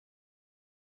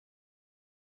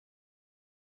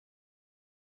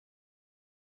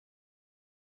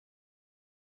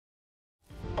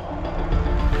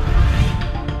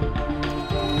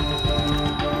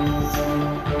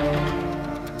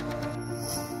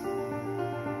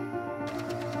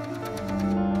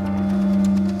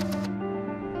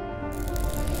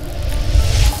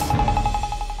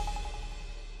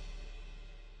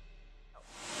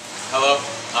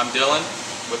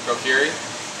Procurri,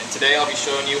 and today I'll be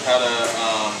showing you how to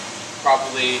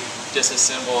properly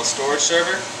disassemble a storage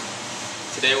server.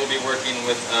 Today we'll be working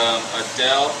with a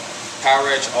Dell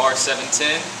PowerEdge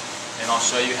R710, and I'll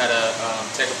show you how to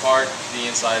take apart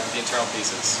the internal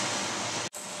pieces.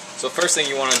 So first thing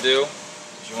you want to do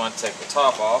is you want to take the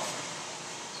top off.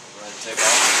 So go ahead and take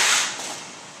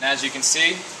off. And as you can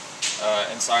see,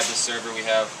 inside the server we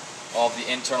have all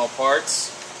the internal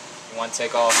parts. You want to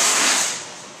take off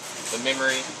the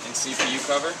memory and CPU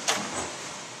cover.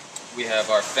 We have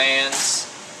our fans,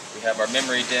 we have our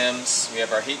memory DIMMs, we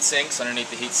have our heat sinks. Underneath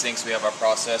the heat sinks we have our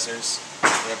processors.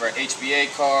 We have our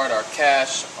HBA card, our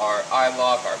cache, our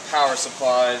iLock, our power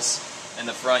supplies. In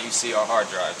the front you see our hard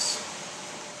drives.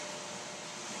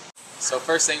 So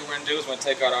first thing we're going to do is we're going to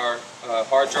take out our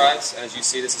hard drives. As you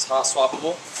see, this is hot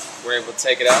swappable. We're able to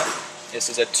take it out. This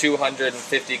is a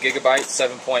 250 gigabyte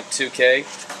 7.2K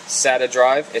SATA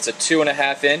drive. It's a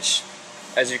 2.5 inch.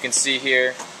 As you can see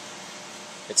here,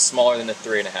 it's smaller than the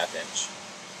 3.5 inch.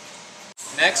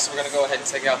 Next, we're going to go ahead and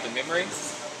take out the memory.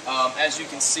 As you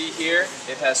can see here,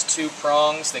 it has two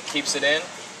prongs that keeps it in.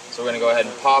 So we're going to go ahead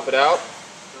and pop it out.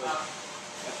 I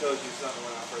told you something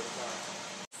when I first saw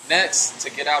it. Next,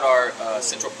 to get out our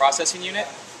central processing unit,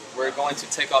 we're going to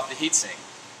take off the heatsink.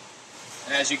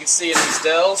 And as you can see in these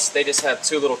Dells, they just have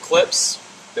two little clips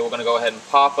that we're going to go ahead and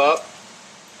pop up.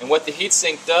 And what the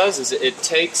heatsink does is it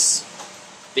takes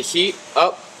the heat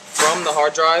up from the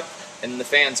hard drive, and the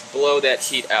fans blow that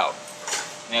heat out.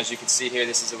 And as you can see here,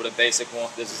 this is what a basic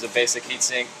one. This is a basic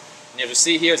heatsink. And you'll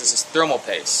see here, this is thermal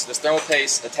paste. This thermal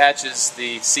paste attaches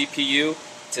the CPU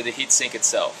to the heatsink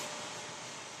itself.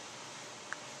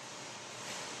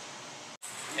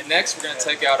 And next, we're going to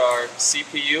take out our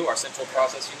CPU, our central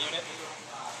processing unit.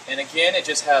 And again, it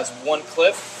just has one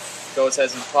clip. Go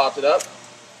ahead and pop it up.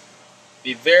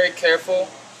 Be very careful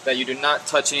that you do not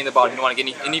touch any of the bottom. You don't want to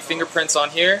get any fingerprints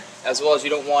on here, as well as you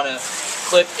don't want to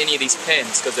clip any of these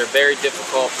pins because they're very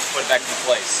difficult to put back in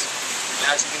place.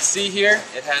 And as you can see here,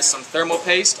 it has some thermal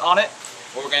paste on it.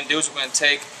 What we're going to do is we're going to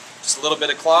take just a little bit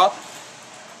of cloth.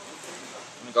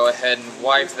 I'm going to go ahead and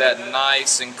wipe that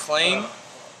nice and clean,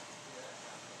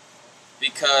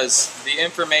 because the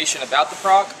information about the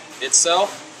proc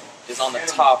itself is on the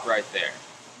top right there.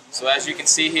 So as you can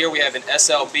see here, we have an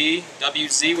SLB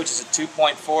WZ, which is a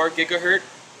 2.4 gigahertz.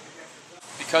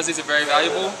 Because these are very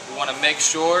valuable, we want to make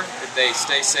sure that they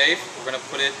stay safe. We're going to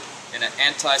put it in an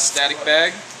anti-static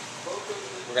bag.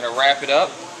 We're going to wrap it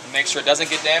up and make sure it doesn't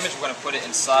get damaged. We're going to put it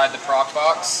inside the proc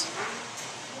box,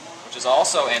 which is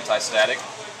also anti-static,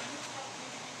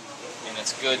 and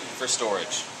it's good for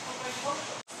storage.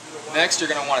 Next, you're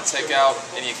going to want to take out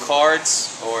any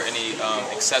cards or any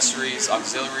accessories,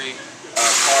 auxiliary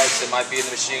cards that might be in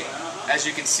the machine. As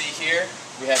you can see here,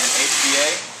 we have an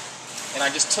HBA, and I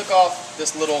just took off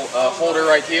this little holder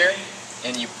right here,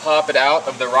 and you pop it out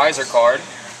of the riser card.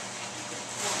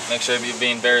 Make sure you're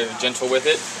being very gentle with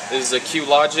it. This is a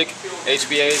Q-Logic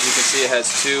HBA. As you can see, it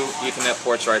has two Ethernet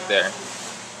ports right there.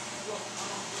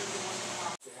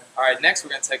 Alright, next we're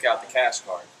going to take out the cache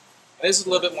card. This is a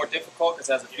little bit more difficult because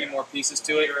it has a few more pieces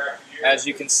to it. As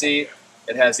you can see,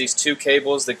 it has these two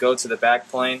cables that go to the back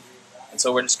plane. And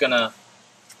so we're just going to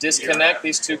disconnect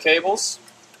these two cables.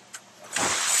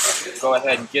 Go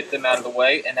ahead and get them out of the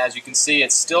way. And as you can see,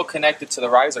 it's still connected to the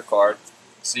riser card.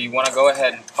 So you want to go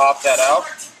ahead and pop that out,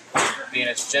 being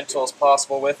as gentle as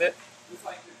possible with it.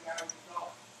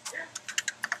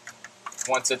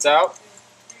 Once it's out,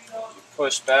 you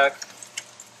push back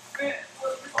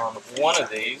on one of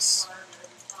these.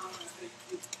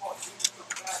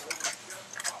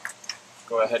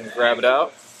 Go ahead and grab it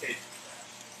out.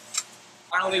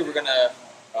 Finally, we're going to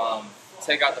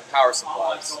take out the power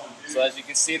supplies. So as you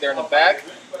can see, they're in the back.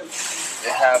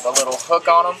 They have a little hook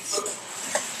on them.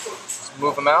 Just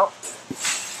move them out.